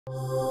Breakdown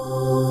of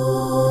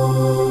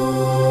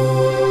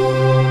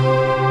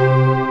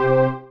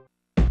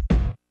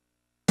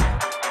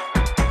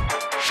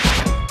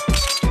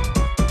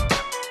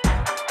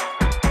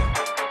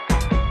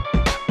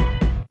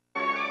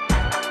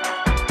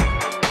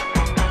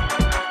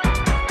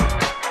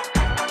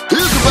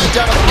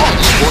all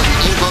the important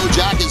info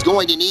Jack is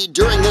going to need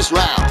during this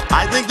round.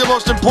 I think the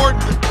most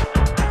important...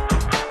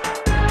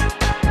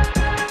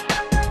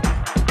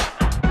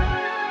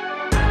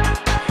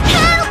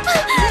 Help!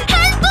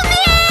 Help me!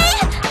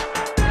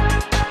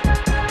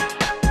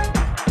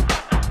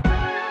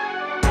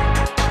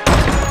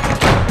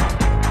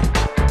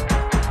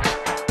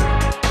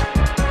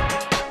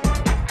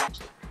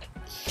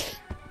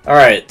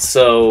 Alright,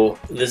 so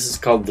this is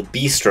called the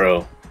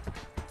Bistro.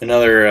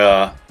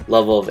 Another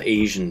level of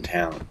Asian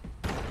town.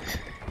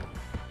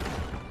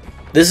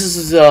 This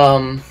is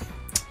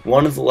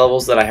one of the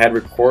levels that I had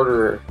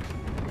recorder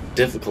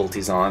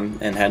difficulties on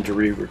and had to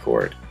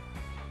re-record.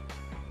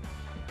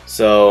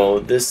 So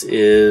this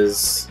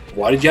is...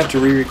 Why did you have to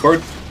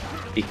re-record?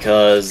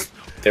 Because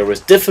there was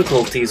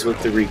difficulties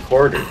with the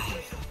recorder.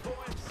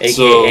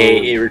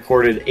 AKA, it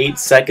recorded 8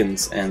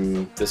 seconds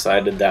and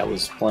decided that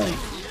was playing.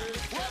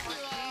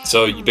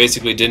 So you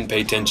basically didn't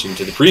pay attention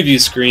to the preview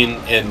screen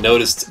and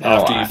noticed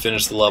after you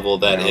finished the level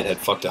that it had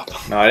fucked up.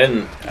 No, I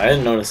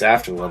didn't notice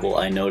after the level.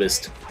 I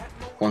noticed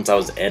once I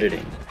was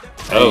editing.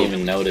 I didn't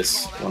even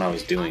notice when I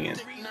was doing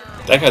it.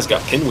 That guy's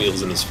got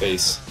pinwheels in his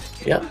face.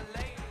 Yep.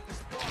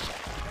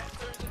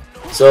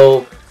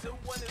 So,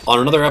 on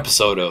another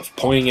episode of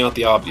Pointing Out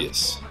the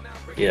Obvious.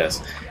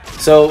 Yes.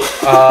 So,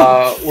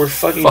 we're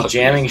fucking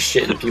jamming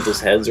shit in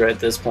people's heads right at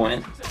this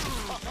point.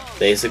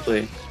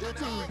 Basically.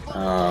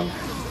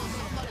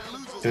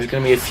 There's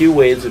going to be a few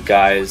waves of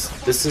guys.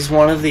 This is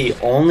one of the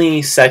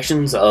only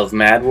sections of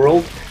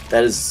MadWorld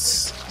that is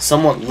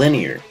somewhat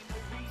linear.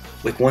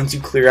 Like, once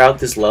you clear out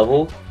this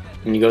level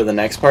and you go to the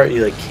next part,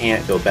 you like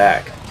can't go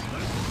back.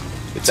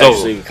 It's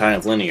actually kind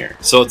of linear.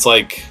 So it's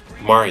like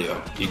Mario.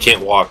 You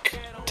can't walk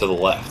to the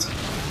left.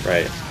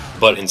 Right.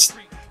 But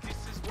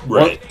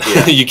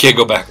Yeah. You can't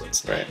go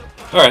backwards. Right.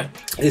 Alright.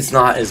 It's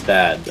not as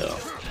bad, though.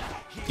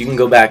 You can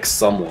go back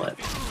somewhat.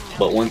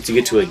 But once you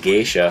get to a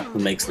geisha who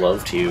makes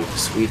love to you,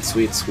 sweet,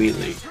 sweet,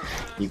 sweetly,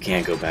 you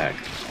can't go back.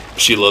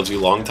 She loves you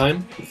long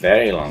time?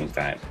 Very long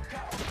time.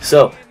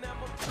 So,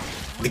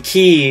 the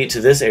key to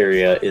this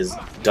area is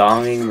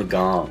donging the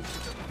gong.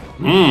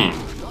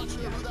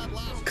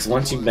 Because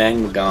once you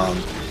bang the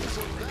gong,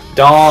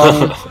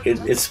 dong,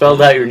 it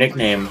spelled out your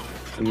nickname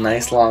in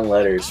nice long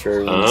letters for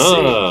everyone to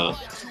see.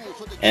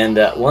 And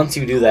once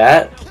you do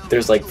that,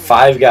 there's like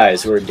 5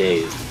 guys who are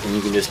dazed, and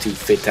you can just do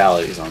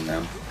fatalities on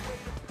them.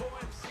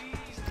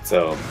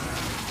 So,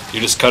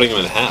 you're just cutting them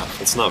in half.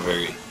 That's not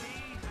very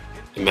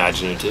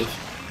imaginative.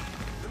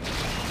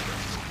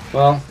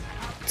 Well,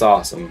 it's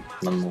awesome,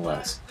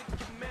 nonetheless.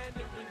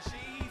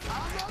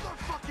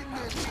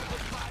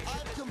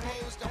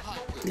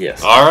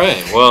 Yes.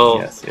 Alright, well...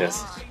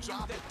 Yes.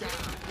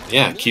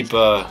 Yeah, keep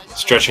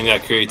stretching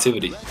that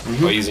creativity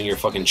by using your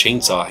fucking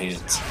chainsaw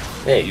hands.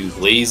 Hey. You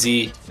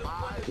lazy,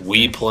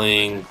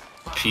 Wii-playing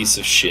piece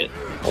of shit.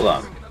 Hold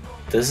on.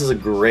 This is a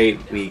great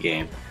Wii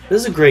game.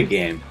 This is a great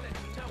game.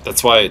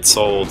 That's why it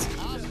sold,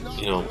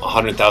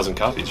 100,000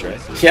 copies,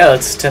 right? Yeah,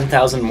 that's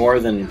 10,000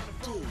 more than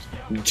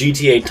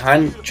GTA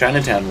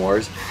Chinatown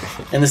Wars,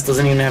 and this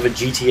doesn't even have a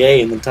GTA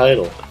in the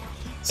title.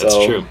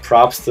 That's true.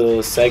 Props to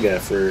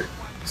Sega for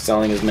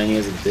selling as many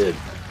as it did.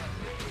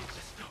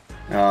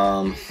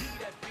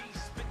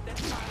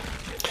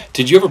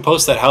 Did you ever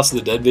post that House of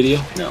the Dead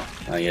video? No,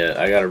 not yet.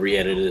 I gotta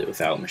re-edit it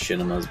without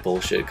Machinima's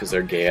bullshit because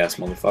they're gay-ass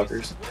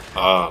motherfuckers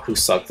who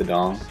suck the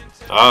dong.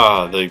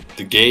 The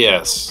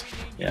gay-ass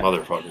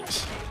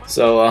motherfuckers.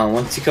 So,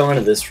 once you come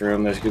into this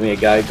room, there's gonna be a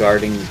guy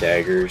guarding the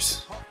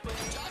daggers.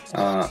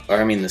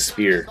 The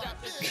spear.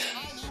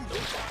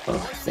 Oh,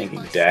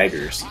 thinking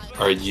daggers.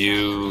 Are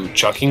you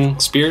chucking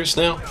spears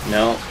now?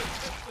 No.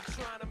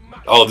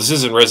 Oh, this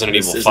isn't Resident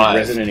Evil 5. This isn't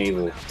Resident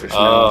Evil. There's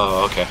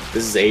okay.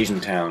 This is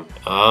Asian Town.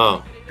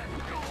 Oh.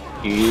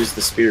 You use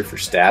the spear for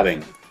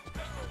stabbing.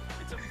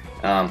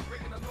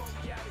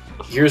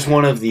 Here's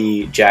one of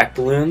the jack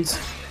balloons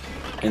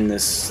in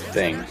this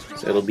thing.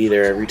 So it'll be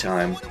there every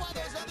time.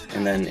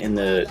 And then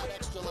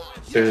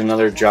there's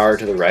another jar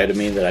to the right of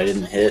me that I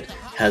didn't hit,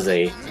 has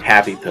a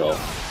happy pill.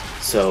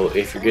 So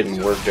if you're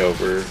getting worked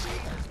over,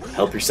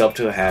 help yourself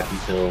to a happy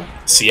pill.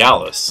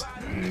 Cialis.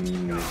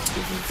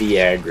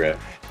 Viagra.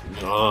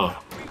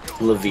 Oh.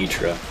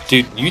 Levitra.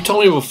 Dude, you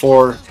told me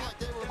before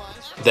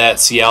that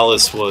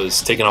Cialis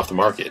was taken off the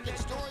market.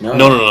 No,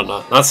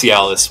 not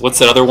Cialis. What's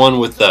that other one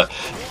with the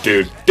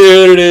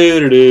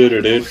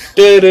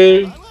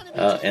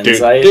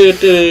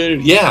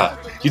Enzyte? Yeah.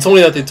 You told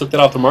me that they took that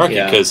off the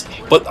market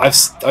but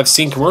I've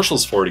seen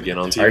commercials for it again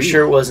on TV. Are you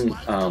sure it wasn't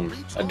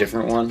a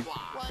different one?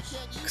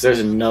 Because there's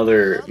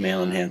another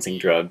male enhancing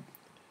drug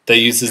that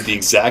uses the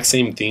exact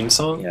same theme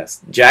song.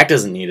 Yes, Jack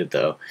doesn't need it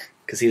though,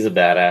 because he's a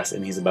badass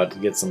and he's about to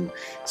get some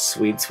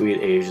sweet,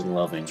 sweet Asian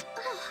loving.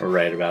 We're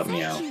right about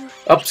meow.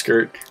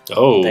 Upskirt.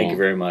 Oh, thank you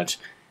very much.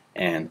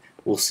 and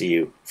we'll see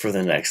you for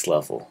the next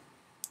level.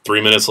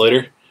 3 minutes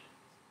later?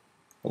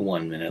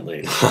 1 minute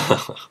later.